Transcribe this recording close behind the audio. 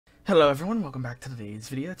Hello everyone, welcome back to today's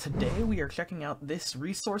video. Today we are checking out this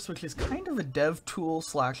resource, which is kind of a dev tool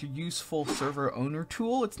slash useful server owner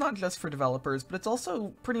tool. It's not just for developers, but it's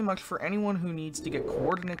also pretty much for anyone who needs to get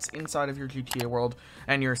coordinates inside of your GTA world,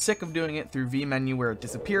 and you're sick of doing it through vMenu where it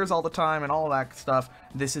disappears all the time and all that stuff.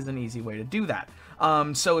 This is an easy way to do that.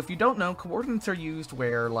 So if you don't know, coordinates are used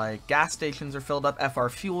where like gas stations are filled up. FR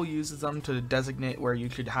Fuel uses them to designate where you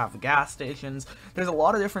should have gas stations. There's a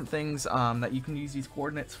lot of different things that you can use these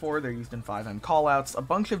coordinates for. They're used in FiveM callouts, a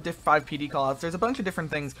bunch of FivePD callouts. There's a bunch of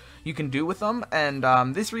different things you can do with them, and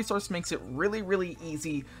this resource makes it really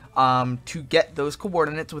easy to get those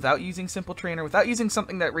coordinates without using Simple Trainer, without using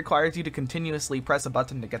something that requires you to continuously press a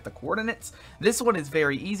button to get the coordinates. This one is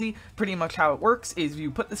very easy. Pretty much how it works is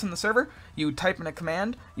you put this in the server, you type in a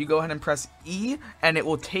command, you go ahead and press E, and it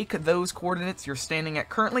will take those coordinates you're standing at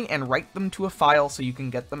currently and write them to a file so you can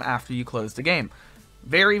get them after you close the game.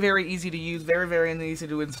 Very easy to use, very easy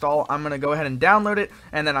to install. I'm going to go ahead and download it,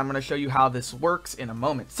 and then I'm going to show you how this works in a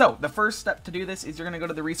moment. So, the first step to do this is you're going to go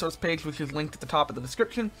to the resource page, which is linked at the top of the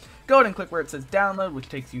description. Go ahead and click where it says download, which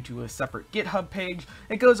takes you to a separate GitHub page.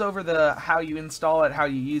 It goes over the how you install it, how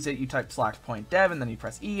you use it. You type /PointDev, and then you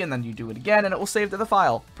press E, and then you do it again, and it will save to the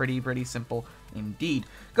file. Pretty simple indeed.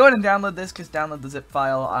 Go ahead and download this, just download the zip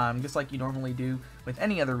file, just like you normally do with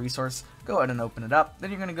any other resource. Go ahead and open it up. Then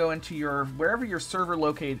you're going to go into your, wherever your server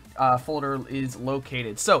folder is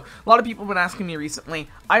located. So, a lot of people have been asking me recently,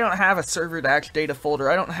 I don't have a server-data folder,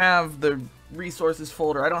 I don't have the resources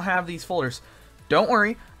folder, I don't have these folders. Don't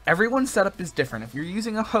worry. Everyone's setup is different. If you're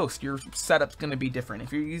using a host, your setup's going to be different.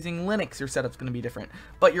 If you're using Linux, your setup's going to be different.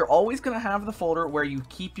 But you're always going to have the folder where you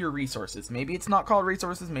keep your resources. Maybe it's not called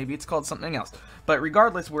resources, maybe it's called something else. But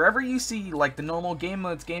regardless, wherever you see like the normal game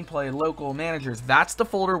modes, gameplay, local, managers, that's the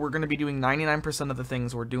folder we're going to be doing 99% of the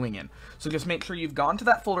things we're doing in. So just make sure you've gone to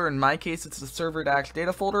that folder. In my case, it's the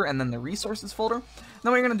server-data folder and then the resources folder.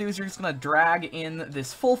 Then what you're going to do is you're just going to drag in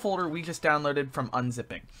this full folder we just downloaded from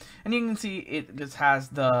unzipping. And you can see it just has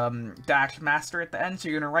the dash master at the end, so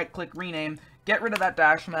you're going to right click rename, get rid of that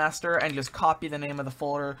dash master, and just copy the name of the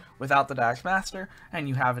folder without the dash master, and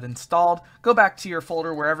you have it installed. Go back to your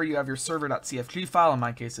folder wherever you have your server.cfg file. In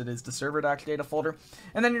my case, it is the server-data folder.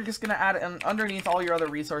 And then you're just going to add it underneath all your other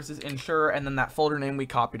resources in Shure, and then that folder name we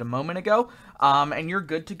copied a moment ago, and you're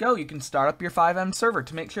good to go. You can start up your FiveM server.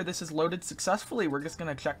 To make sure this is loaded successfully, we're just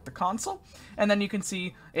going to check the console, and then you can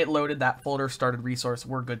see it loaded that folder, started resource.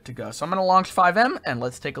 We're good to go. So I'm going to launch FiveM, and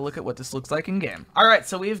let's take a look at what this looks like in game. Alright,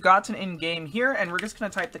 so we've gotten in game here, and we're just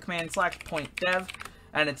going to type the command /PointDev,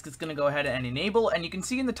 and it's just going to go ahead and enable, and you can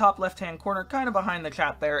see in the top left hand corner, kind of behind the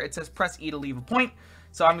chat there, it says press E to leave a point.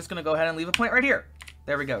 So I'm just going to go ahead and leave a point right here.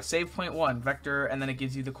 There we go, save point 1, vector, and then it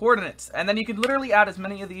gives you the coordinates. And then you can literally add as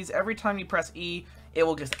many of these. Every time you press E, it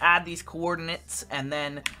will just add these coordinates, and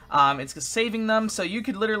then it's just saving them. So you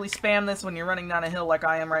could literally spam this when you're running down a hill like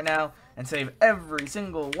I am right now, and save every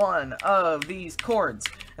single one of these chords.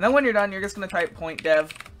 And then when you're done, you're just going to type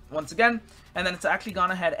PointDev once again, and then it's actually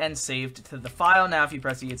gone ahead and saved to the file. Now if you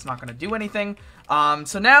press E, it's not going to do anything.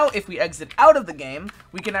 So now if we exit out of the game,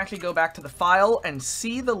 we can actually go back to the file and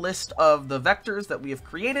see the list of the vectors that we have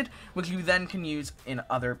created, which you then can use in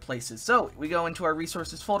other places. So we go into our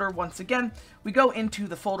resources folder once again, we go into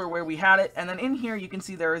the folder where we had it, and then in here you can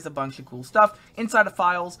see there is a bunch of cool stuff. Inside of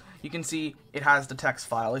files, you can see it has the text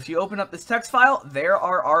file. If you open up this text file, there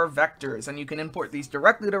are our vectors, and you can import these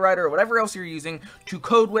directly to Writer or whatever else you're using to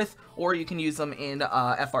code with, or you can use them in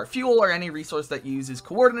FR Fuel or any resource that uses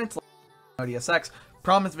coordinates like ODSX.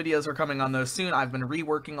 Promise videos are coming on those soon. I've been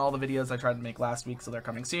reworking all the videos I tried to make last week, so they're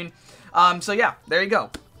coming soon. So yeah, there you go.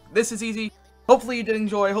 This is easy. Hopefully you did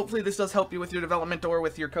enjoy. Hopefully this does help you with your development or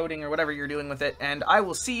with your coding or whatever you're doing with it. And I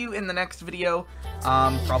will see you in the next video,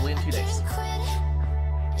 probably in 2 days.